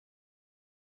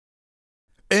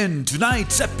In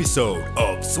tonight's episode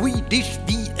of Swedish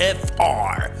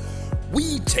VFR,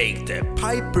 we take the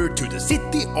Piper to the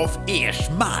city of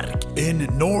Ersmark in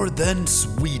northern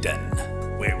Sweden,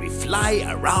 where we fly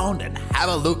around and have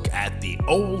a look at the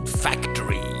old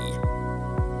factory.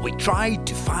 We try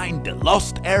to find the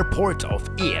lost airport of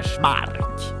Ersmark,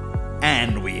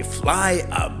 and we fly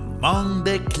among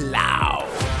the clouds.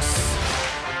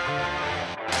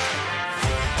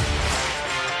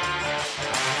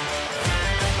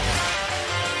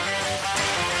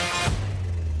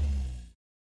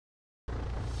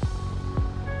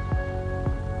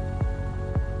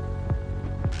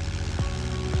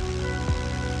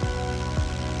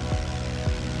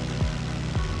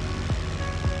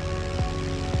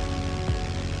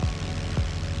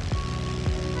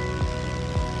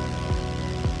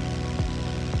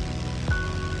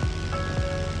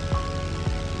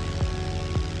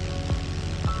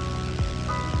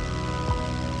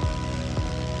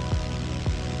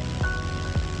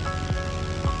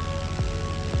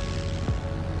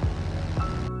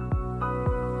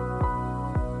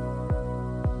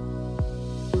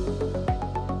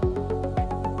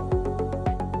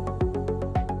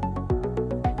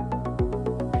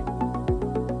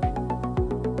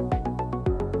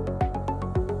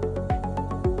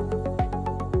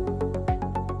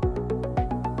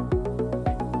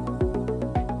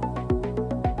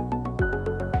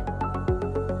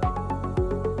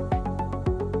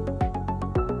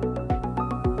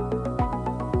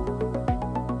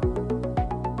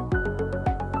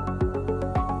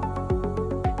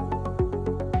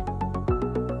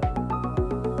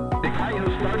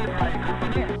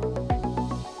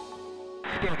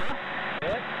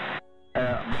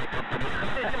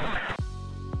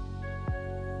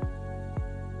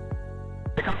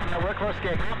 The company I work for,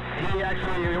 SKEGA, he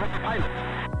was a pilot.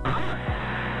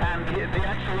 And they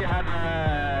actually had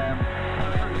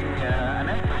an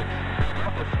airport.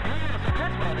 So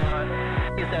that's why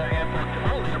there is an airport,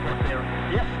 old airport there.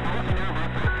 Yes, there was an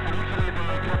airport. And actually the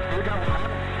SKEGA one,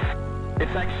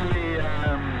 it's actually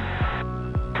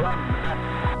from that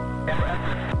airport.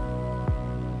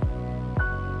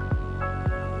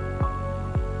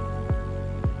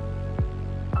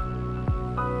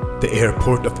 The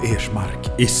airport of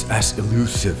Ersmark is as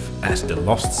elusive as the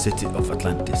lost city of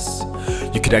Atlantis.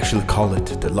 You could actually call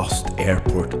it the lost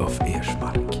airport of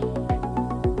Ersmark.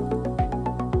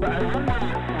 I wonder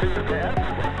where the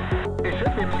airport was. It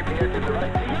should be maybe here to the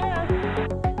right. Yeah,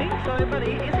 I think so, but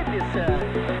isn't this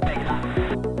SKEGA?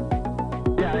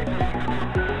 Yeah, I think.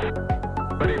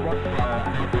 But it was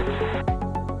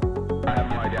I have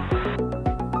no idea.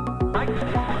 I think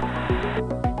this one.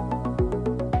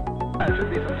 There should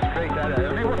be some straight out of it.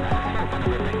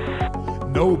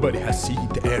 Nobody has seen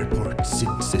the airport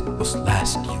since it was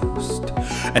last used,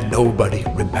 and nobody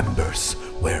remembers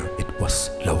where it was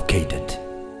located.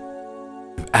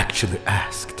 We've actually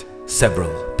asked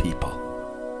several people.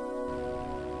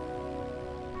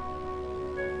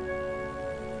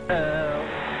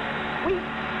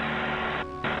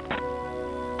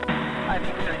 I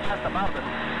think we're just about it.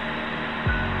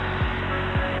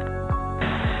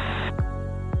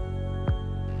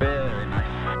 Very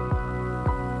nice.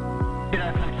 Should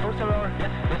I come closer or?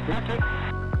 Yes, okay.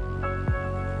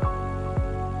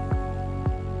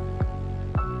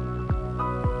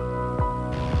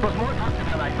 It was more active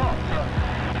than I thought, so.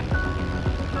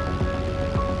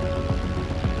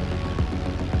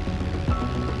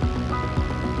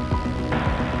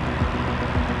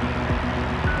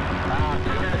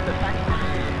 Here is the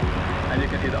factory. And you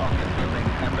can see the office building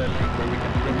and the lake where we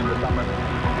can swim in the summer.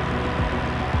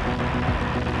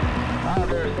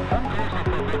 There's some closer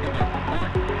for building up.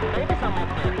 Maybe some up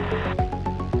there.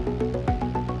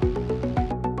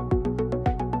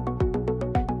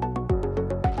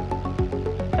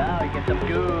 Now you get some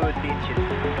good beaches.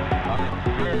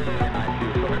 Very nice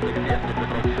view. So let's get the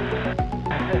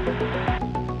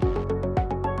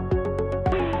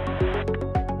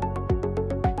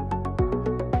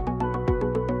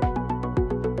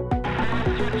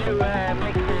to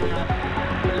make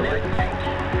the left tank.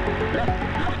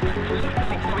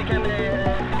 So we can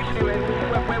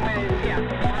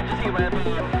actually where to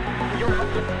see where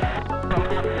Europe from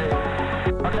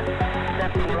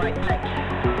left and right tank.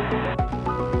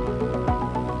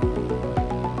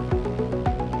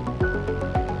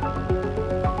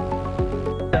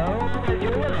 So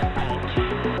your left tank.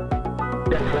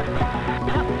 That's left tank.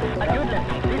 Yeah, a good left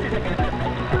tank. This is a good left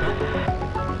tank.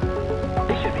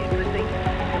 This should be interesting.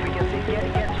 We can see get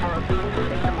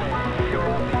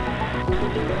Europe in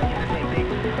the same thing.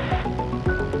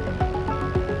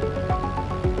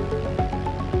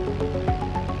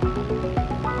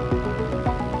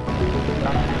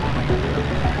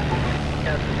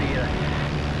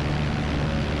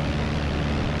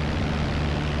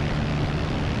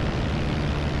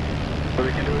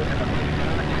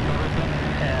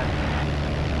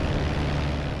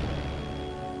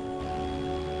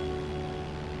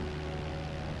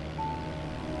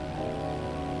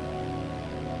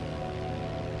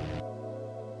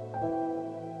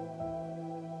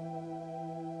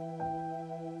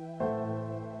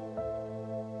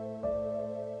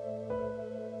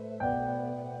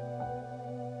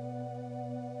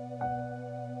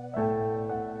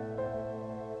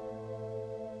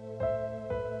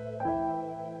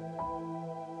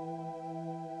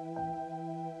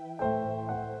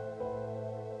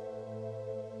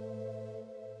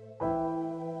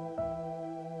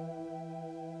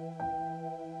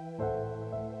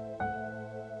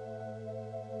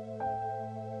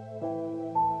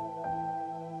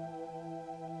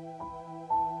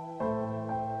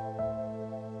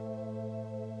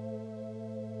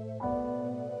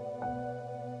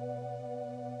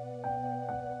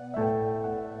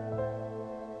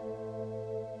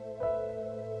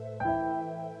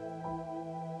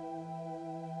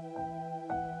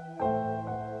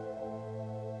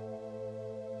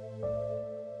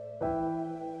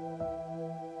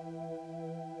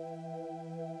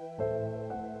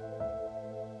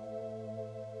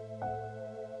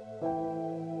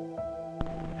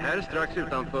 Här strax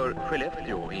utanför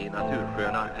Skellefteå i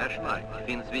natursköna Ersmark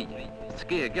finns vi,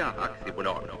 SKEGA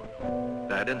aktiebolag.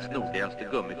 Världens nordligaste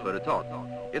gummiföretag.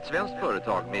 Ett svenskt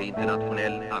företag med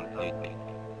internationell anknytning.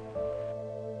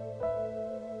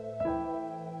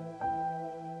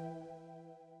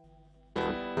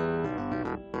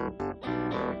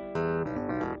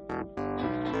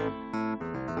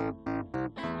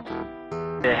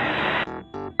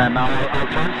 And now I'll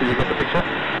turn so you get the picture.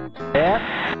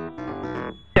 Yeah.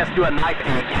 Just do a knife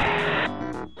egg.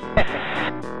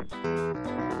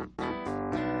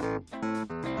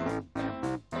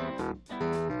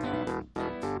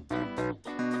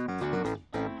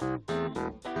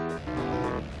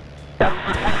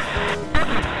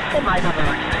 Oh my God.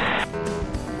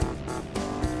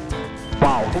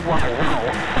 Wow.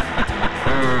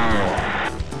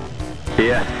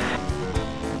 Yeah.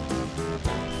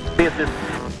 This is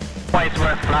why it's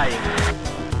worth flying.